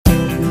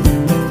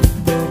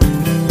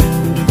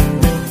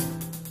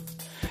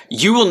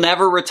you will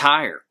never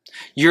retire.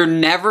 You're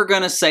never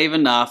going to save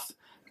enough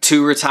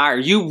to retire.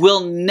 You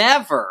will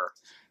never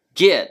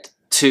get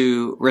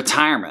to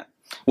retirement.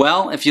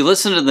 Well, if you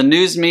listen to the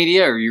news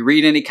media or you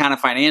read any kind of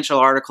financial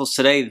articles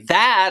today,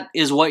 that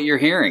is what you're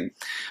hearing.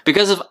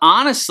 Because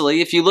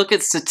honestly, if you look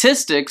at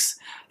statistics,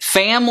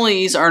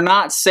 families are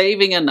not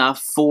saving enough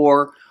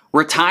for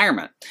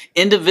retirement.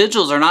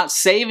 Individuals are not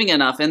saving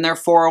enough in their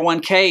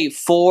 401k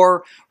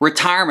for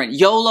retirement.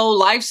 YOLO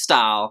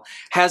lifestyle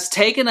has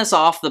taken us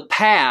off the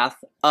path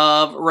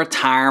of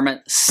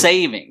retirement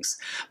savings.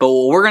 But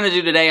what we're going to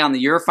do today on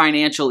the Your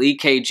Financial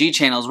EKG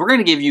channel is we're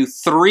going to give you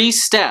 3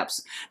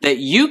 steps that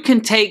you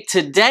can take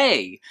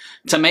today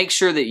to make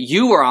sure that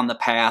you are on the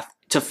path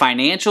to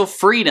financial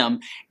freedom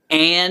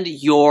and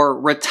your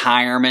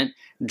retirement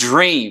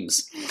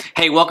dreams.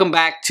 Hey, welcome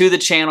back to the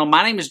channel.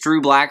 My name is Drew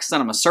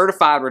Blackstone. I'm a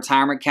certified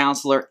retirement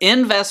counselor,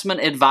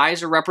 investment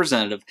advisor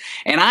representative,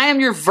 and I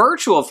am your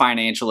virtual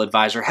financial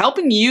advisor,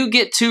 helping you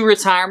get to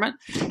retirement,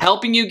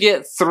 helping you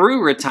get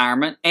through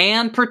retirement,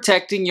 and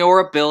protecting your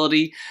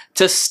ability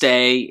to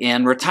stay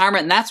in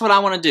retirement. And that's what I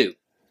want to do.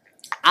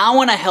 I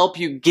want to help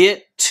you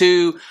get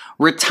to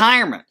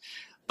retirement.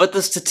 But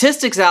the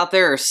statistics out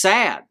there are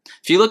sad.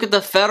 If you look at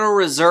the Federal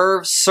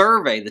Reserve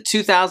survey, the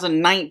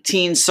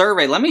 2019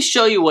 survey, let me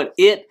show you what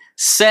it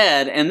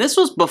said, and this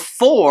was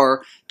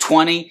before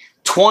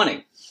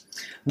 2020.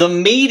 The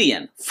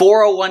median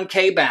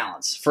 401k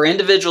balance for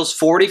individuals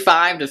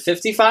 45 to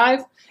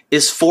 55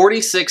 is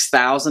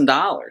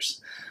 $46,000.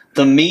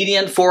 The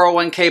median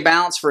 401k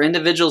balance for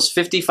individuals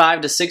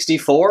 55 to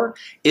 64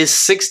 is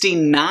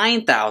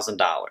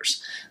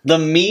 $69,000. The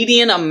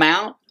median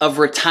amount of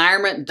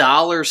retirement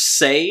dollars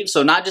saved,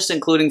 so not just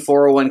including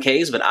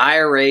 401ks, but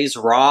IRAs,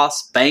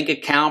 Roths, bank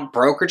account,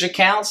 brokerage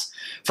accounts,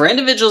 for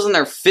individuals in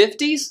their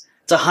 50s,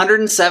 it's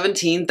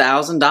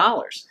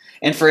 $117,000.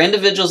 And for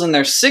individuals in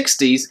their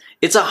 60s,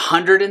 it's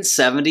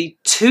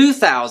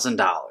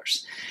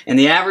 $172,000. And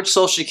the average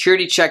Social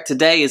Security check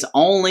today is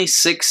only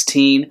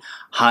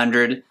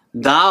 $1,600.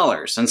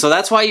 And so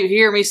that's why you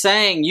hear me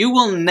saying you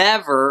will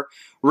never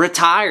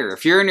retire.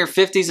 If you're in your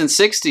 50s and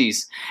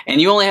 60s and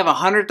you only have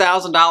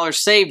 $100,000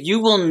 saved, you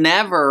will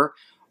never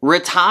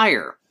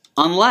retire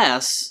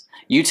unless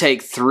you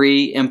take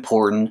 3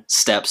 important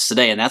steps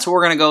today. And that's what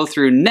we're going to go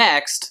through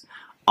next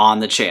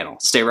on the channel.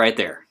 Stay right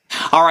there.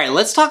 All right,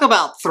 let's talk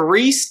about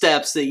 3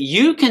 steps that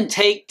you can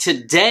take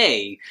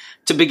today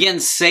to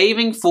begin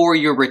saving for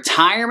your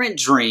retirement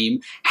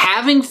dream,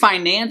 having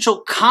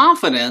financial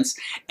confidence,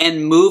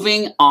 and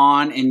moving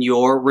on in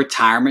your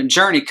retirement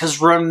journey.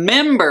 Because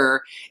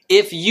remember,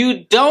 if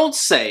you don't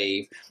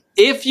save,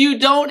 if you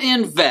don't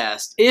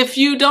invest, if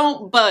you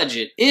don't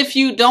budget, if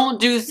you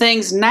don't do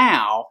things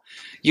now,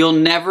 you'll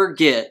never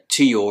get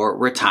to your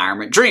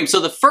retirement dream. So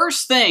the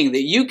first thing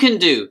that you can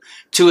do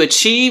to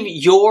achieve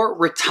your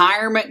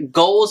retirement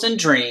goals and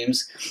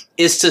dreams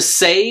is to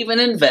save and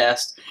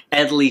invest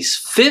at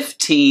least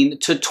 15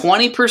 to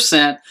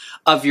 20%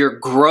 of your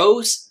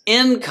gross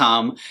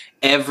income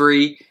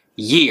every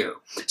year.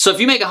 So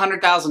if you make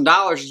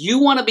 $100,000, you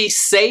want to be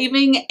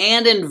saving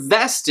and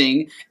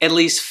investing at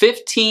least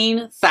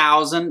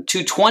 $15,000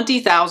 to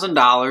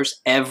 $20,000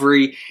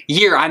 every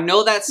year. I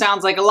know that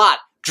sounds like a lot.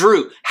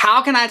 Drew,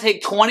 how can I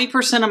take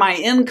 20% of my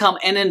income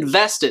and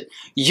invest it?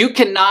 You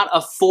cannot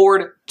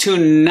afford to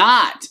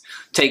not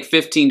take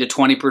 15 to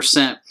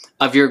 20%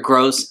 of your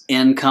gross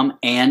income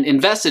and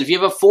invest it. If you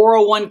have a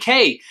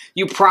 401k,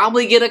 you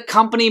probably get a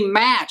company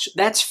match.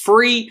 That's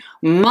free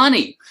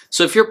money.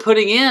 So if you're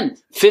putting in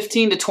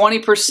 15 to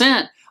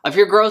 20% of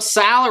your gross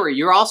salary,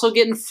 you're also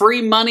getting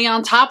free money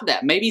on top of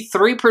that. Maybe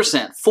 3%,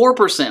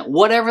 4%,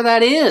 whatever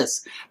that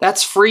is.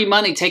 That's free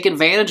money. Take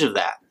advantage of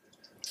that.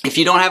 If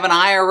you don't have an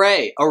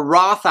IRA, a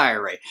Roth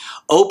IRA,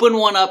 open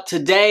one up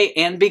today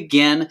and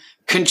begin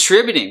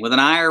contributing. With an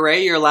IRA,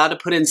 you're allowed to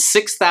put in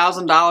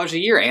 $6,000 a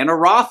year, and a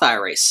Roth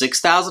IRA,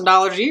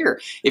 $6,000 a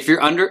year. If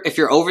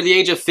you're over the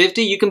age of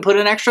 50, you can put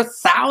an extra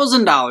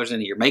 $1,000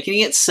 in a year, making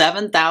it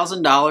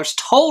 $7,000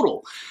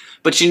 total.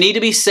 But you need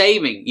to be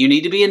saving. You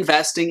need to be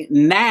investing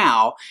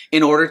now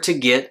in order to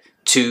get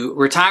to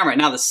retirement.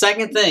 Now, the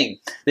second thing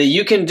that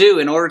you can do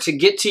in order to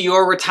get to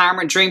your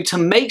retirement dream to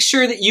make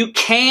sure that you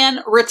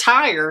can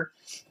retire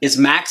is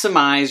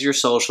maximize your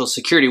Social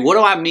Security. What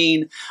do I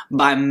mean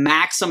by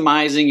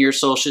maximizing your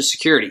Social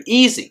Security?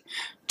 Easy.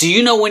 Do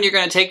you know when you're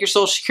going to take your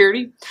Social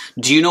Security?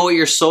 Do you know what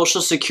your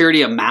Social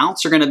Security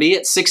amounts are going to be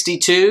at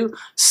 62,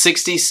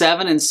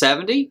 67, and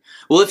 70?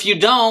 Well, if you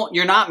don't,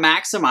 you're not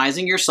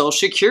maximizing your Social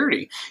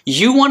Security.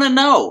 You want to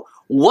know,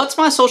 what's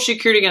my Social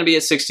Security going to be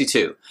at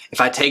 62? If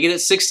I take it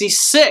at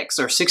 66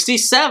 or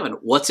 67,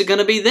 what's it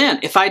going to be then?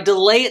 If I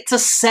delay it to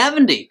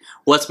 70,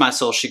 what's my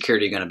Social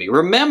Security going to be?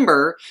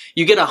 Remember,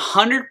 you get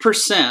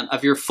 100%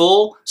 of your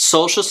full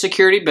Social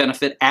Security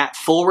benefit at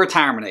full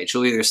retirement age.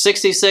 You'll either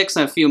 66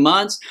 in a few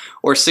months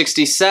or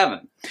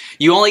 67.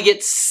 You only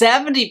get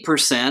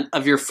 70%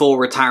 of your full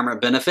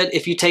retirement benefit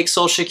if you take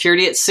Social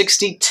Security at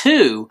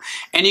 62,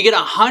 and you get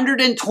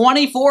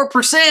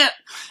 124%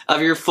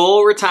 of your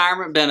full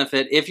retirement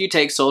benefit if you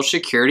take Social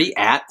Security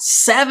at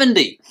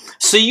 70.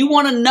 So you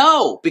want to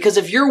know, because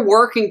if you're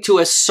working to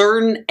a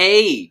certain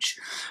age,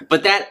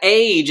 but that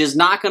age is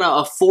not going to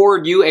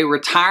afford you a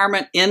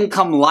retirement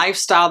income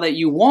lifestyle that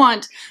you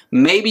want,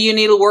 maybe you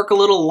need to work a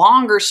little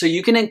longer so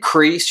you can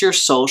increase your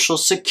Social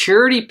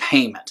Security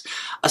payment,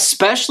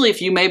 especially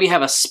if you maybe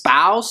have a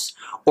spouse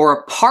or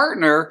a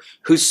partner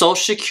whose Social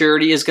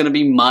Security is going to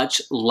be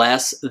much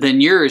less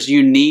than yours.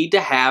 You need to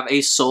have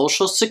a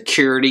Social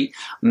Security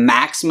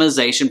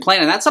maximization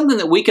plan, and that's something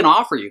that we can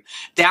offer you.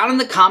 Down in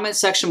the comment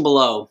section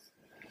below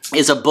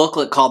is a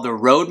booklet called The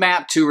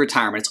Roadmap to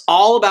Retirement. It's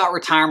all about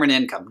retirement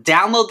income.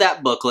 Download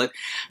that booklet,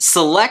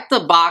 select the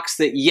box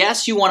that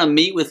yes, you want to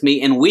meet with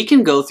me, and we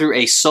can go through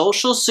a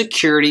Social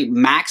Security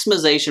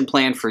maximization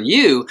plan for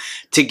you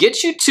to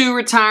get you to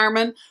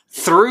retirement,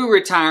 through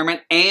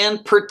retirement,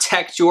 and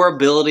protect your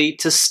ability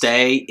to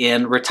stay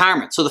in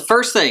retirement. So the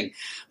first thing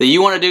that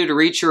you want to do to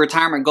reach your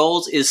retirement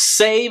goals is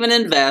save and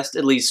invest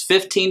at least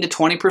 15 to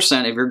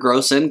 20% of your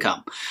gross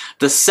income.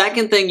 The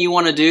second thing you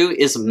want to do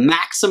is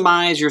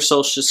maximize your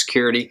Social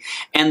Security.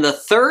 And the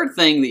third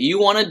thing that you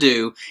want to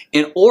do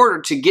in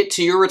order to get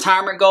to your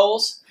retirement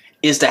goals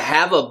is to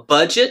have a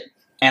budget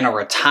and a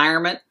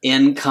retirement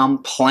income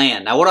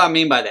plan. Now, what do I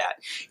mean by that?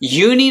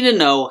 You need to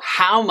know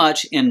how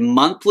much in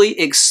monthly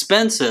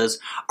expenses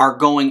are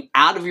going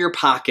out of your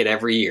pocket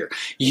every year.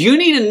 You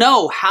need to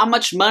know how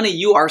much money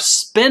you are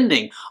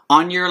spending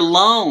on your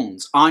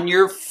loans, on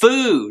your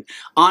food,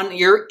 on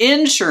your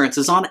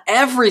insurances, on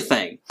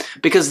everything,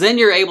 because then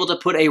you're able to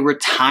put a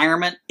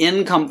retirement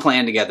income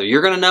plan together.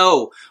 You're going to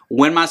know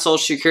when my Social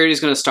Security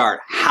is going to start.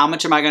 How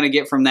much am I going to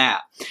get from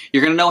that?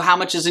 You're going to know how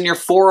much is in your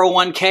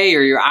 401k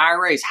or your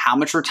IRAs. How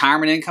much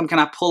retirement income can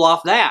I pull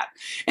off that?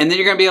 And then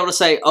you're going to be able to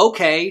say,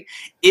 okay,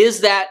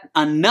 is that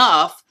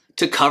enough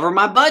to cover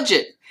my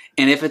budget?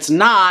 And if it's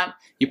not,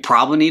 you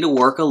probably need to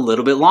work a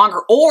little bit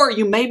longer, or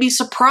you may be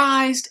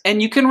surprised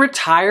and you can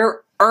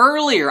retire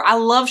earlier. I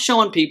love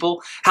showing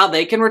people how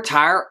they can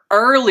retire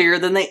earlier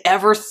than they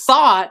ever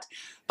thought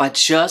by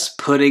just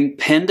putting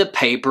pen to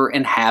paper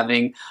and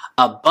having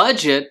a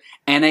budget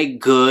and a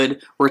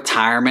good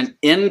retirement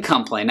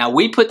income plan. Now,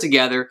 we put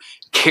together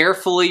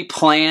carefully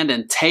planned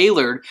and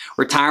tailored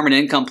retirement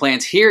income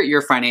plans here at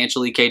Your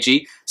Financial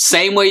EKG.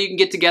 Same way you can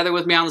get together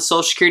with me on the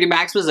Social Security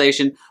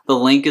maximization. The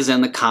link is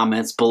in the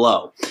comments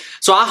below.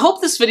 So I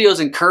hope this video has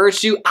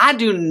encouraged you. I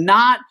do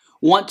not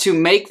want to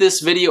make this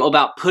video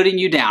about putting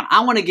you down.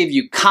 I want to give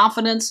you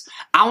confidence.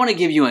 I want to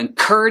give you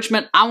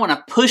encouragement. I want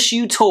to push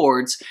you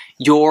towards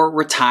your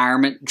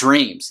retirement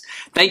dreams.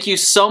 Thank you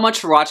so much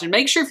for watching.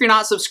 Make sure if you're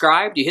not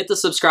subscribed, you hit the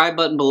subscribe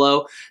button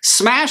below.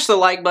 Smash the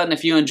like button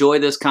if you enjoy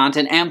this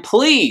content. And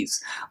please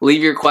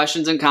leave your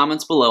questions and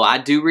comments below. I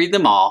do read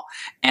them all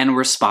and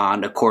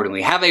respond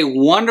accordingly. Have a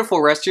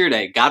wonderful rest of your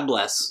day. God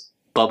bless.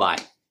 Bye-bye.